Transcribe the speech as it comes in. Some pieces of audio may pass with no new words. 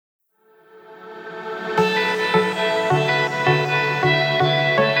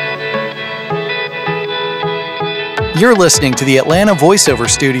You're listening to the Atlanta Voiceover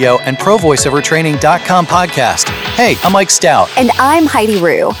Studio and ProVoiceOverTraining.com podcast. Hey, I'm Mike Stout. And I'm Heidi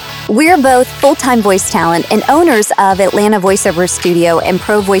Rue. We're both full-time voice talent and owners of Atlanta Voiceover Studio and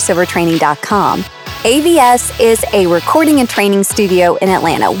ProVoiceOverTraining.com. AVS is a recording and training studio in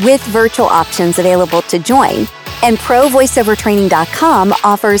Atlanta with virtual options available to join. And ProVoiceOverTraining.com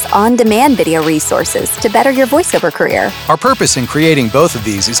offers on-demand video resources to better your voiceover career. Our purpose in creating both of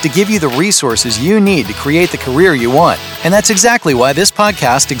these is to give you the resources you need to create the career you want. And that's exactly why this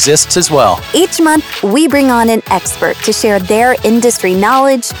podcast exists as well. Each month, we bring on an expert to share their industry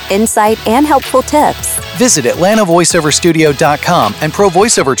knowledge, insight, and helpful tips. Visit AtlantaVoiceOverStudio.com and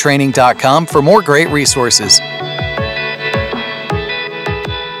ProVoiceOverTraining.com for more great resources.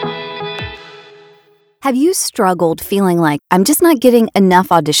 Have you struggled feeling like I'm just not getting enough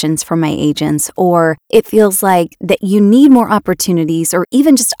auditions from my agents, or it feels like that you need more opportunities, or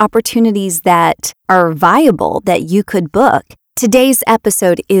even just opportunities that are viable that you could book? Today's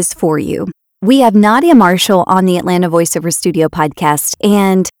episode is for you. We have Nadia Marshall on the Atlanta Voiceover Studio podcast,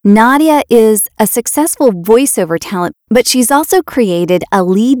 and Nadia is a successful voiceover talent, but she's also created a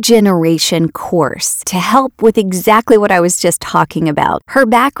lead generation course to help with exactly what I was just talking about. Her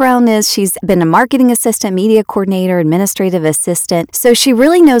background is she's been a marketing assistant, media coordinator, administrative assistant, so she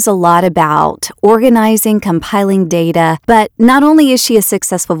really knows a lot about organizing, compiling data, but not only is she a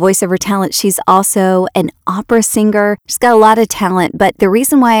successful voiceover talent, she's also an opera singer. She's got a lot of talent, but the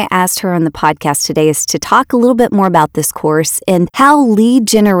reason why I asked her on the podcast today is to talk a little bit more about this course and how lead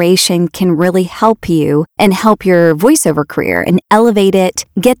generation can really help you and help your voiceover career and elevate it,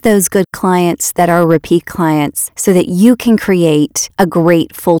 get those good clients that are repeat clients so that you can create a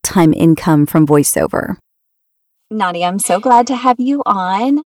great full-time income from voiceover. Nadia, I'm so glad to have you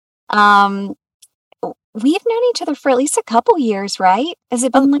on. We've known each other for at least a couple years, right? Has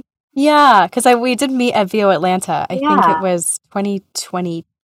it been Yeah, because we did meet at VO Atlanta. I think it was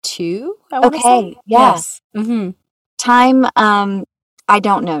 2022, I want to say. Yes. Mm-hmm. Time, I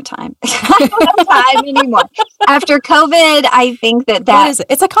don't know time. I don't know time anymore. After COVID, I think that What is it?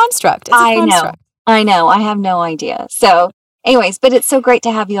 It's a construct. I know. I have no idea. So anyways, but it's so great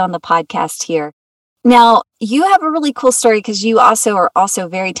to have you on the podcast here. Now, you have a really cool story because you are also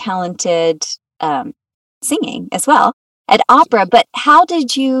very talented singing as well at opera. But how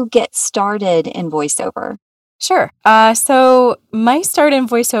did you get started in voiceover? Sure. So my start in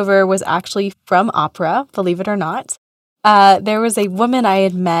voiceover was actually from opera, believe it or not. There was a woman I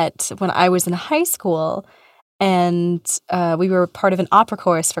had met when I was in high school, and we were part of an opera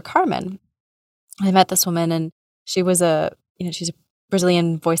chorus for Carmen. I met this woman, and she was she's a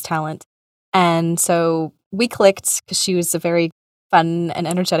Brazilian voice talent. And so we clicked because she was a very fun and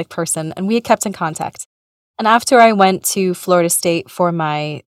energetic person, and we had kept in contact. And after I went to Florida State for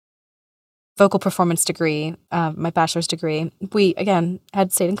my vocal performance degree, my bachelor's degree, we, again,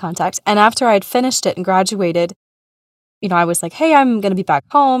 had stayed in contact. And after I had finished it and graduated, I was like, hey, I'm going to be back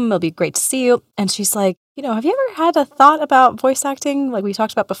home. It'll be great to see you. And she's like, have you ever had a thought about voice acting like we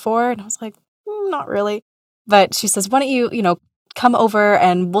talked about before? And I was like, not really. But she says, why don't you, come over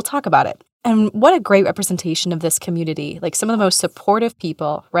and we'll talk about it. And what a great representation of this community, like some of the most supportive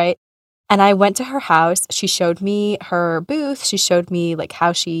people, right? And I went to her house. She showed me her booth. She showed me like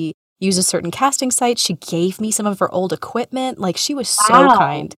how she uses certain casting sites. She gave me some of her old equipment. Like she was so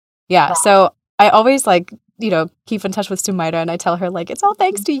kind. Yeah. Wow. So I always keep in touch with Sumaira, and I tell her like, it's all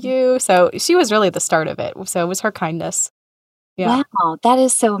thanks to you. So she was really the start of it. So it was her kindness. Yeah. Wow, that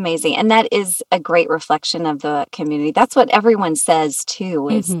is so amazing. And that is a great reflection of the community. That's what everyone says too,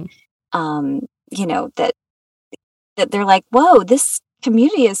 is, that they're like, whoa, this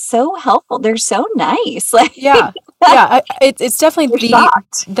community is so helpful. They're so nice. Like, yeah. It's definitely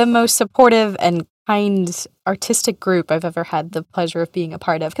the most supportive and kind artistic group I've ever had the pleasure of being a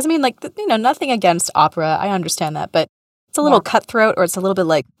part of. Because nothing against opera. I understand that, but it's a little cutthroat, or it's a little bit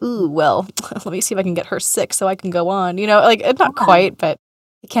like, ooh, well, let me see if I can get her sick so I can go on. It's not quite, but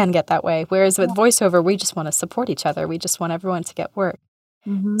it can get that way. Whereas with voiceover, we just want to support each other. We just want everyone to get work.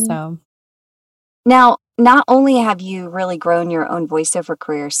 Mm-hmm. So now, not only have you really grown your own voiceover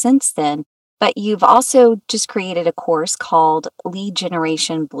career since then, but you've also just created a course called Lead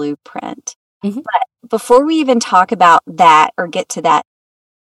Generation Blueprint. Mm-hmm. But before we even talk about that or get to that,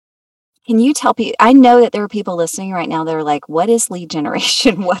 can you tell people, I know that there are people listening right now that are like, what is lead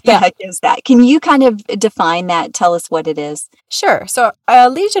generation? What the heck is that? Can you kind of define that? Tell us what it is. Sure. So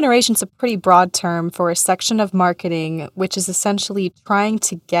lead generation is a pretty broad term for a section of marketing, which is essentially trying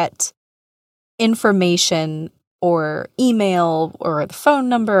to get information or email or the phone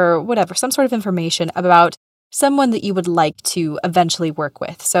number or whatever, some sort of information about someone that you would like to eventually work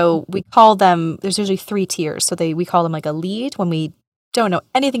with. So we call them, there's usually 3 tiers. So we call them like a lead when we don't know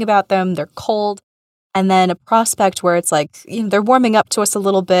anything about them, they're cold. And then a prospect where it's like, they're warming up to us a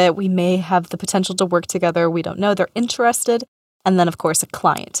little bit. We may have the potential to work together. We don't know. They're interested. And then, of course, a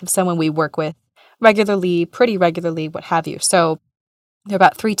client, someone we work with regularly, pretty regularly, what have you. So there are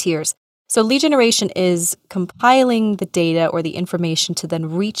about 3 tiers. So lead generation is compiling the data or the information to then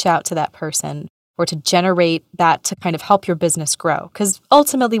reach out to that person or to generate that to kind of help your business grow. Because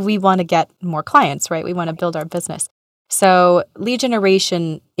ultimately, we want to get more clients, right? We want to build our business. So lead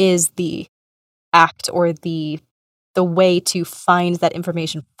generation is the act or the way to find that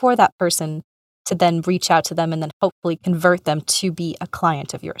information for that person to then reach out to them and then hopefully convert them to be a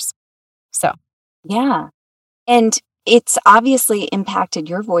client of yours. So, yeah. And it's obviously impacted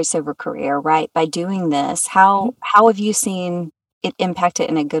your voiceover career, right? By doing this, how have you seen it impact it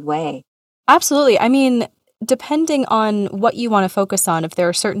in a good way? Absolutely. I mean, depending on what you want to focus on, if there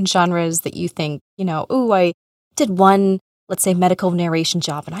are certain genres that you think, I did one, let's say, medical narration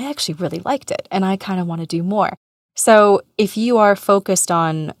job, and I actually really liked it, and I kind of want to do more. So if you are focused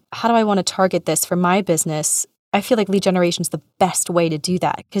on how do I want to target this for my business, I feel like lead generation is the best way to do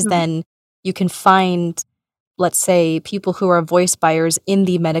that, because then you can find, let's say, people who are voice buyers in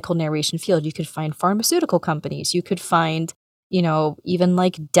the medical narration field. You could find pharmaceutical companies. You could find, even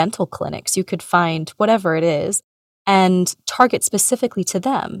like dental clinics. You could find whatever it is and target specifically to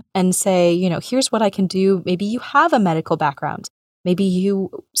them and say, here's what I can do. Maybe you have a medical background. Maybe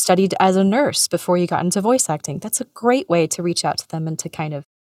you studied as a nurse before you got into voice acting. That's a great way to reach out to them and to kind of,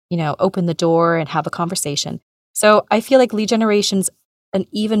 open the door and have a conversation. So I feel like lead generation's an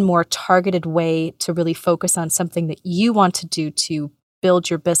even more targeted way to really focus on something that you want to do to build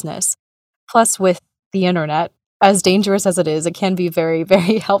your business. Plus, with the internet, as dangerous as it is, it can be very,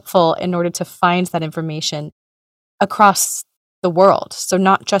 very helpful in order to find that information across the world. So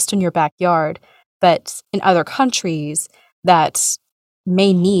not just in your backyard, but in other countries that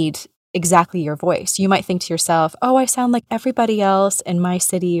may need exactly your voice. You might think to yourself, oh, I sound like everybody else in my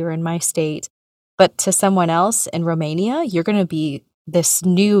city or in my state. But to someone else in Romania, you're going to be this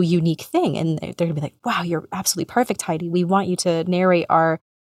new, unique thing. And they're going to be like, wow, you're absolutely perfect, Heidi. We want you to narrate our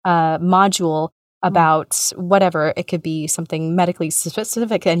module about whatever. It could be something medically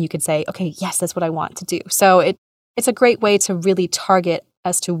specific. And you could say, okay, yes, that's what I want to do. So it's a great way to really target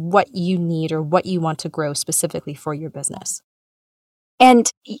as to what you need or what you want to grow specifically for your business.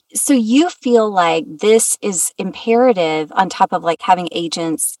 And so you feel like this is imperative on top of like having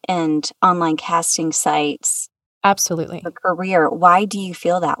agents and online casting sites. Absolutely. A career. Why do you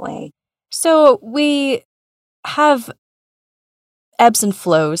feel that way? So we have ebbs and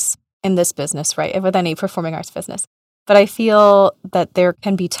flows in this business, right? With any performing arts business. But I feel that there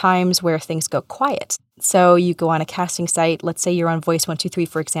can be times where things go quiet. So you go on a casting site, let's say you're on Voice 123,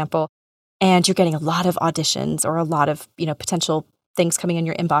 for example, and you're getting a lot of auditions or a lot of, potential things coming in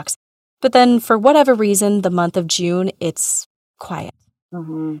your inbox. But then for whatever reason, the month of June, it's quiet.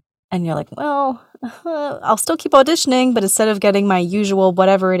 And you're like, well, I'll still keep auditioning, but instead of getting my usual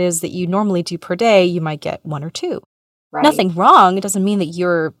whatever it is that you normally do per day, you might get 1 or 2. Right. Nothing wrong. It doesn't mean that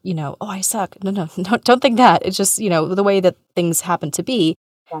you're, oh, I suck. No, don't think that. It's just, the way that things happen to be,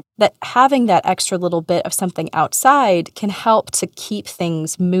 that having that extra little bit of something outside can help to keep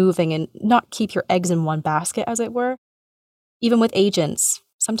things moving and not keep your eggs in one basket, as it were. Even with agents,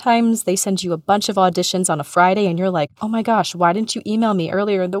 sometimes they send you a bunch of auditions on a Friday and you're like, oh my gosh, why didn't you email me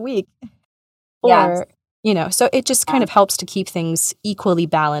earlier in the week? Or, so it just kind of helps to keep things equally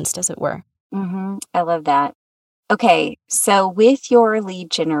balanced, as it were. I love that. Okay, so with your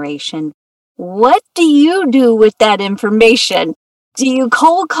lead generation, what do you do with that information? Do you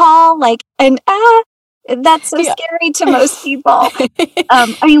cold call that's so scary to most people.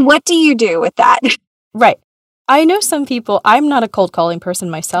 What do you do with that? Right. I know some people, I'm not a cold calling person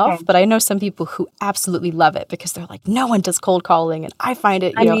myself, but I know some people who absolutely love it because they're like, no one does cold calling. And I find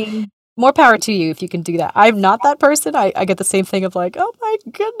it, more power to you if you can do that. I'm not that person. I get the same thing of like, oh my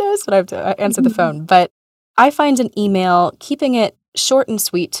goodness, but I have to answer the phone. But I find an email, keeping it short and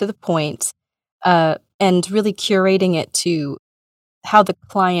sweet to the point, and really curating it to how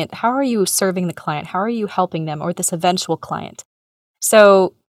are you serving the client? How are you helping them or this eventual client?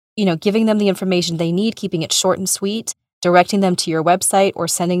 So, giving them the information they need, keeping it short and sweet, directing them to your website or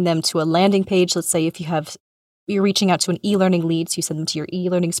sending them to a landing page. Let's say if you're reaching out to an e-learning lead, so you send them to your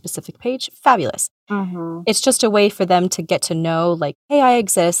e-learning specific page. Fabulous. It's just a way for them to get to know, like, hey, I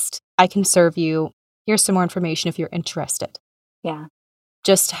exist. I can serve you. Here's some more information if you're interested. Yeah.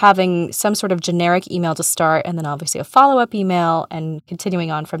 Just having some sort of generic email to start and then obviously a follow-up email and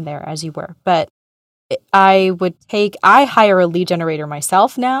continuing on from there as you were. But I hire a lead generator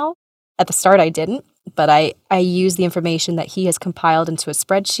myself now. At the start, I didn't, but I use the information that he has compiled into a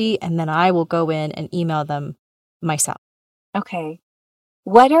spreadsheet, and then I will go in and email them myself. Okay.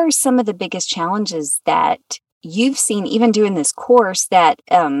 What are some of the biggest challenges that you've seen, even doing this course, that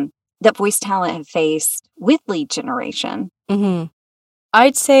that voice talent have faced with lead generation? Mm-hmm.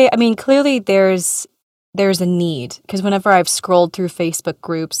 I'd say, I mean, clearly there's a need, because whenever I've scrolled through Facebook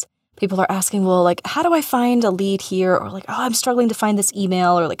groups, people are asking, well, like, how do I find a lead here? Or like, oh, I'm struggling to find this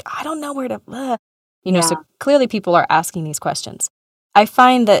email, or like, I don't know where to, so clearly people are asking these questions. I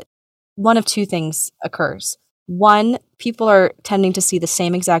find that one of two things occurs. One, people are tending to see the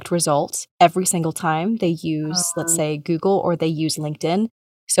same exact result every single time they use, let's say, Google, or they use LinkedIn.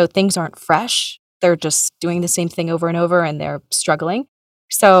 So things aren't fresh. They're just doing the same thing over and over, and they're struggling.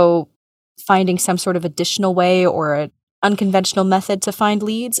 So finding some sort of additional way or an unconventional method to find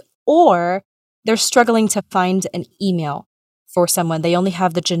leads, or they're struggling to find an email for someone. They only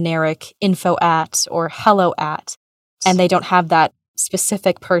have the generic info at or hello at, and they don't have that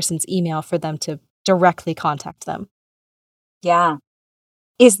specific person's email for them to directly contact them. Yeah.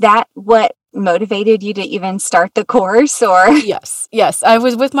 Is that what motivated you to even start the course, or? Yes. I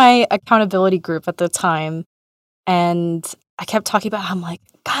was with my accountability group at the time, and I kept talking about how I'm like,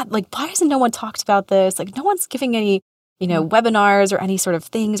 God, like, why hasn't no one talked about this? Like, no one's giving any, webinars or any sort of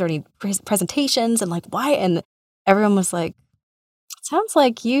things or any presentations, and like, why? And everyone was like, sounds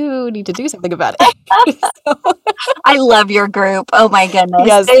like you need to do something about it. So, I love your group. Oh my goodness.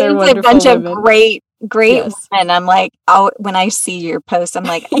 yes, they're It's a wonderful bunch women. of great Yes. women. I'm like, when I see your posts, I'm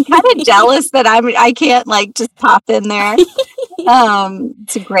like, I'm kind of jealous that I can't like just pop in there.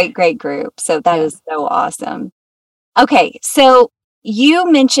 It's a great group. So that is so awesome. Okay. So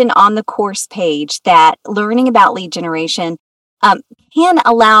you mentioned on the course page that learning about lead generation can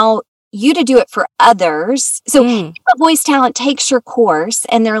allow you to do it for others. So if a voice talent takes your course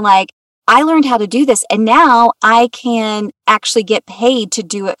and they're like, I learned how to do this, and now I can actually get paid to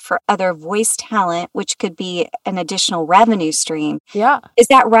do it for other voice talent, which could be an additional revenue stream. Yeah. Is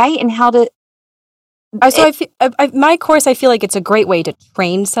that right? And how to... So my course, I feel like it's a great way to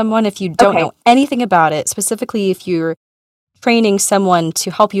train someone if you don't know anything about it, specifically if you're training someone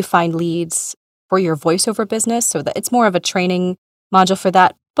to help you find leads for your voiceover business. So that it's more of a training module for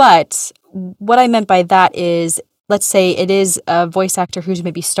that. But what I meant by that is, let's say it is a voice actor who's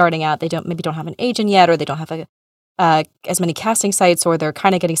maybe starting out. They don't have an agent yet, or they don't have as many casting sites, or they're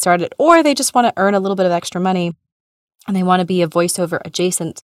kind of getting started, or they just want to earn a little bit of extra money and they want to be a voiceover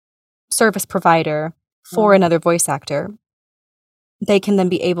adjacent service provider for another voice actor. They can then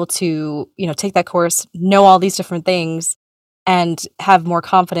be able to, take that course, know all these different things, and have more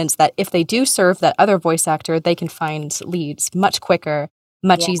confidence that if they do serve that other voice actor, they can find leads much quicker,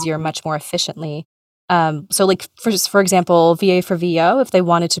 much easier, much more efficiently. So like, for example, VA for VO, if they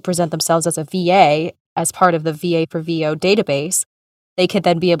wanted to present themselves as a VA as part of the VA for VO database, they could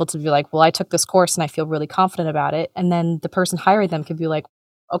then be able to be like, well, I took this course and I feel really confident about it. And then the person hiring them could be like,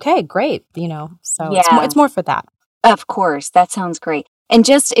 okay, great. So it's more for that. Of course. That sounds great. And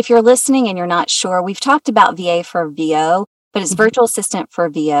just if you're listening and you're not sure, we've talked about VA for VO, but it's virtual assistant for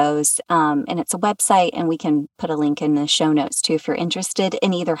VOs. And it's a website, and we can put a link in the show notes too if you're interested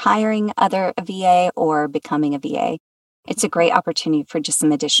in either hiring a VA or becoming a VA. It's a great opportunity for just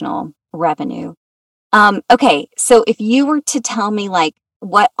some additional revenue. Okay. So if you were to tell me like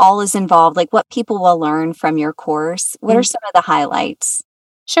what all is involved, like what people will learn from your course, what are some of the highlights?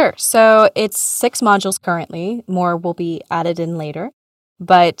 Sure. So it's 6 modules currently. More will be added in later.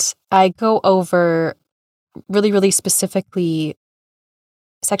 But I go over really, really specifically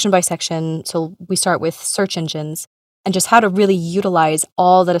section by section. So we start with search engines and just how to really utilize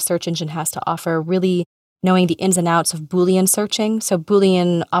all that a search engine has to offer, really knowing the ins and outs of Boolean searching. So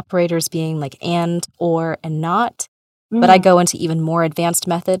Boolean operators being like and, or, and not. But I go into even more advanced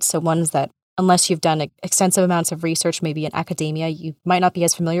methods. So ones that, unless you've done extensive amounts of research, maybe in academia, you might not be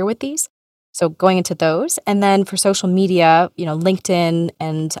as familiar with these. So going into those. And then for social media, LinkedIn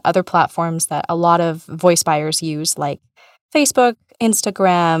and other platforms that a lot of voice buyers use, like Facebook,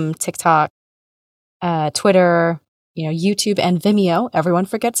 Instagram, TikTok, Twitter, YouTube, and Vimeo. Everyone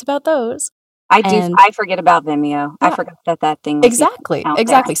forgets about those. I forget about Vimeo. Yeah. I forgot that thing. Exactly.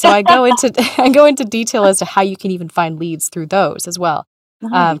 So I go into detail as to how you can even find leads through those as well.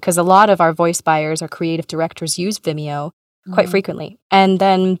 Because a lot of our voice buyers, our creative directors, use Vimeo quite frequently. And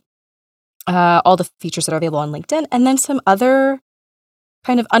then all the features that are available on LinkedIn, and then some other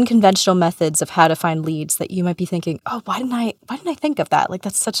kind of unconventional methods of how to find leads that you might be thinking, oh, why didn't I think of that? Like,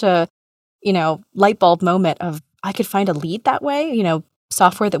 that's such a, light bulb moment of, I could find a lead that way,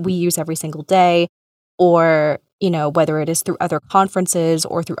 software that we use every single day. or, whether it is through other conferences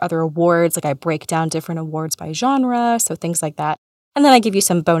or through other awards, like I break down different awards by genre, so things like that. And then I give you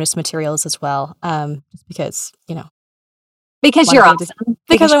some bonus materials as well, just because, Because you're awesome.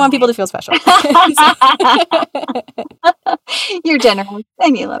 Because I want people to feel special. You're generous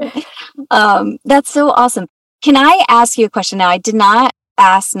and you love it. That's so awesome. Can I ask you a question now? I did not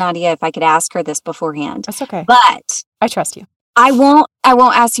ask Nadia if I could ask her this beforehand. That's okay. But I trust you. I won't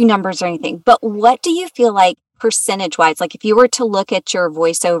ask you numbers or anything, but what do you feel like percentage-wise, like if you were to look at your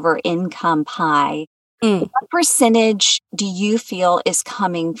voiceover income pie, what percentage do you feel is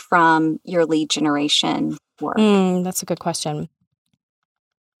coming from your lead generation work? That's a good question.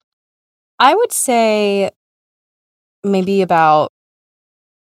 I would say maybe about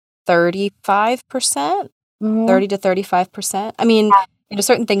 35%, 30 to 35%. I mean,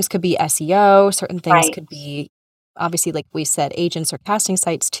 certain things could be SEO, certain things could be, obviously, like we said, agents or casting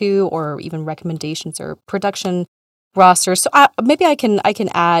sites too, or even recommendations or production rosters. So maybe I can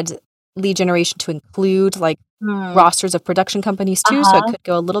add lead generation to include like rosters of production companies too. So it could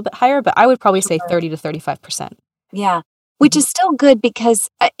go a little bit higher, but I would probably say 30 to 35%. Yeah, which is still good because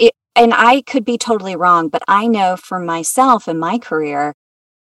and I could be totally wrong, but I know for myself in my career,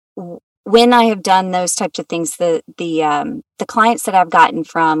 when I have done those types of things, the clients that I've gotten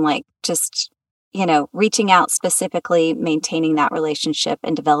from like just, reaching out specifically, maintaining that relationship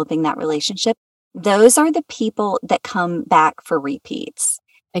and developing that relationship, those are the people that come back for repeats.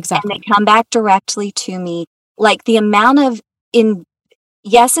 Exactly. And they come back directly to me. Like the amount of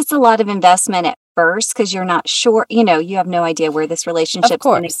yes, it's a lot of investment at first because you're not sure, you have no idea where this relationship's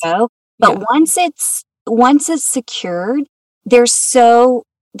going to go. But once it's secured, there's so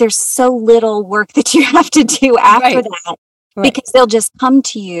little work that you have to do after that because they'll just come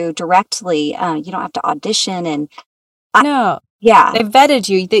to you directly. You don't have to audition and they've vetted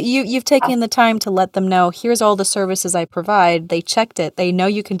you. You've taken the time to let them know, here's all the services I provide. They checked it. They know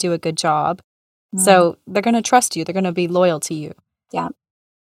you can do a good job. So they're going to trust you. They're going to be loyal to you. Yeah.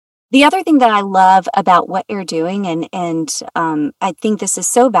 The other thing that I love about what you're doing, and I think this is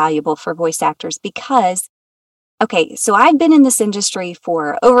so valuable for voice actors because, okay, so I've been in this industry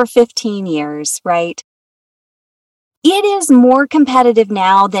for over 15 years, right? It is more competitive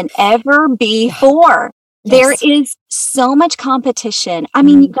now than ever before. Yes. There is so much competition. I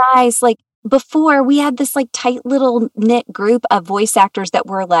mean, you guys, like before we had this like tight little knit group of voice actors that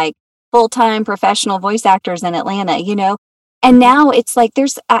were like full-time professional voice actors in Atlanta, And now it's like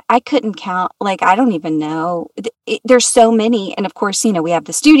I couldn't count, like, I don't even know. There's so many. And of course, we have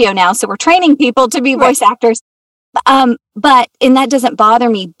the studio now, so we're training people to be voice actors. And that doesn't bother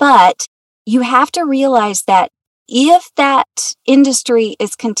me. But you have to realize that if that industry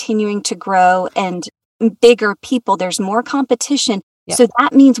is continuing to grow and bigger people, there's more competition. Yep. So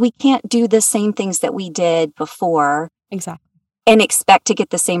that means we can't do the same things that we did before. Exactly. And expect to get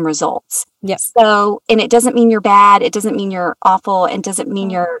the same results. Yes. So, and it doesn't mean you're bad. It doesn't mean you're awful. It doesn't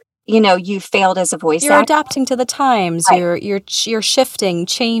mean you failed as a voice actor. You're adapting to the times. Right. You're shifting,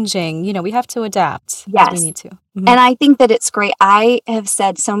 changing. We have to adapt. Yes. As we need to. Mm-hmm. And I think that it's great. I have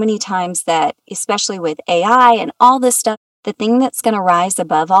said so many times that, especially with AI and all this stuff, the thing that's going to rise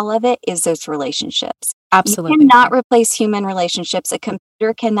above all of it is those relationships. Absolutely. You cannot replace human relationships. A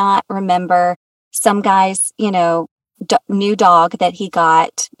computer cannot remember some guy's, new dog that he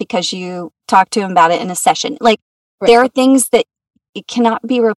got because you talked to him about it in a session. Like there are things that it cannot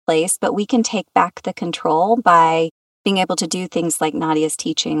be replaced, but we can take back the control by being able to do things like Nadia's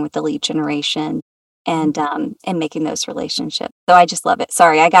teaching with the lead generation and making those relationships. So I just love it.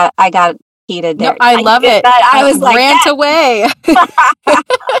 Sorry, I got heated there. No, I love it. I was like, rant away.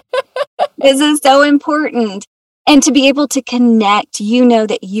 This is so important. And to be able to connect,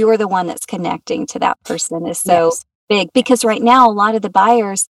 that you're the one that's connecting to that person is so big, because right now a lot of the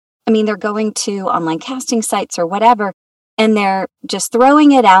buyers, they're going to online casting sites or whatever, and they're just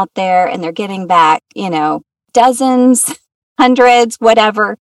throwing it out there and they're getting back, dozens, hundreds,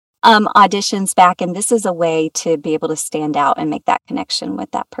 whatever, auditions back. And this is a way to be able to stand out and make that connection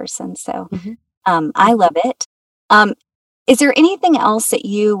with that person. So I love it. Is there anything else that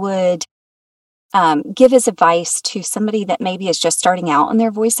you would give as advice to somebody that maybe is just starting out in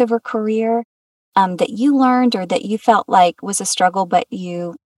their voiceover career? That you learned or that you felt like was a struggle, but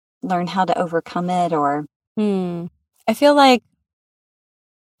you learned how to overcome it? Or I feel like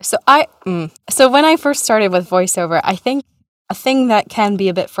so when I first started with voiceover, I think a thing that can be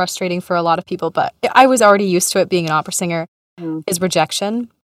a bit frustrating for a lot of people, but I was already used to it being an opera singer, is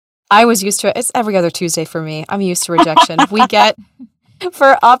rejection. I was used to it. It's every other Tuesday for me. I'm used to rejection.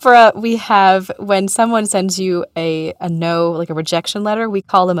 For opera, we have when someone sends you a no, like a rejection letter, we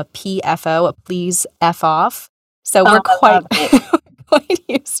call them a PFO, a please F off. So we're I quite love it. quite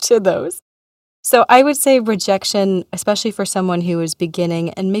used to those. So I would say rejection, especially for someone who is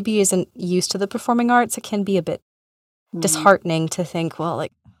beginning and maybe isn't used to the performing arts, it can be a bit disheartening to think, well,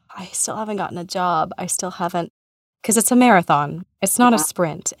 like, I still haven't gotten a job. I still haven't, because it's a marathon. It's not a Yeah.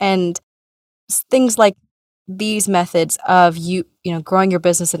 sprint. And things like these methods of growing your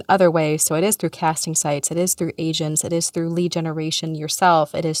business in other ways. So it is through casting sites, it is through agents, it is through lead generation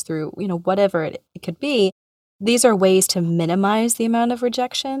yourself, it is through, whatever it could be. These are ways to minimize the amount of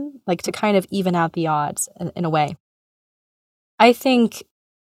rejection, like to kind of even out the odds in a way. I think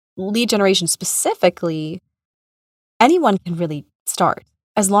lead generation specifically, anyone can really start.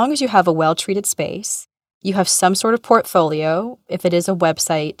 As long as you have a well-treated space, you have some sort of portfolio, if it is a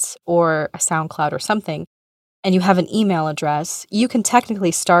website or a SoundCloud or something, and you have an email address, you can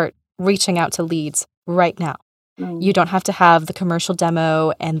technically start reaching out to leads right now. You don't have to have the commercial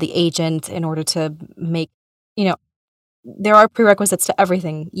demo and the agent in order to make, there are prerequisites to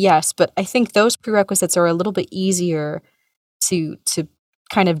everything, yes, but I think those prerequisites are a little bit easier to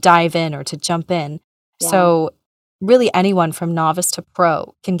kind of dive in or to jump in. Yeah. So really anyone from novice to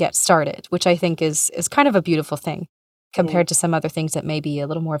pro can get started, which I think is kind of a beautiful thing compared to some other things that may be a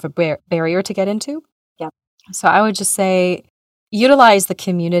little more of a barrier to get into. Yep. So I would just say utilize the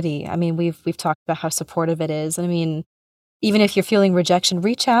community. I mean, we've talked about how supportive it is. I mean, even if you're feeling rejection,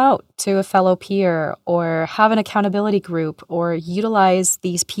 reach out to a fellow peer or have an accountability group or utilize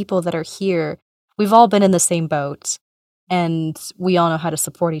these people that are here. We've all been in the same boat and we all know how to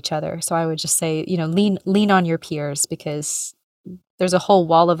support each other. So I would just say, lean on your peers because there's a whole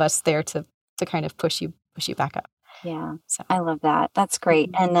wall of us there to kind of push you back up. Yeah. So I love that. That's great.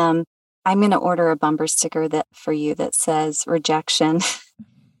 And I'm going to order a bumper sticker for you that says rejection.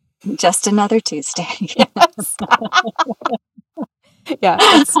 Just another Tuesday. Yes. Yeah,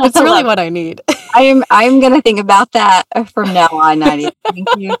 it's really what I need. I'm going to think about that from now on, Nadia. Thank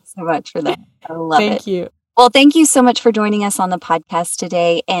you so much for that. I love it. Thank you. Well, thank you so much for joining us on the podcast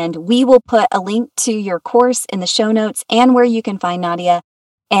today. And we will put a link to your course in the show notes and where you can find Nadia.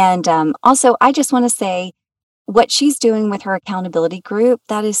 And also, I just want to say what she's doing with her accountability group,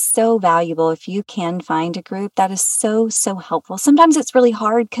 that is so valuable. If you can find a group, that is so, so helpful. Sometimes it's really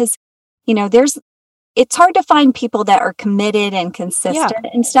hard because, it's hard to find people that are committed and consistent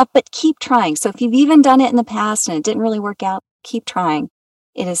and stuff, but keep trying. So if you've even done it in the past and it didn't really work out, keep trying.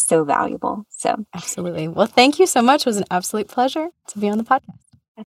 It is so valuable. So absolutely. Well, thank you so much. It was an absolute pleasure to be on the podcast.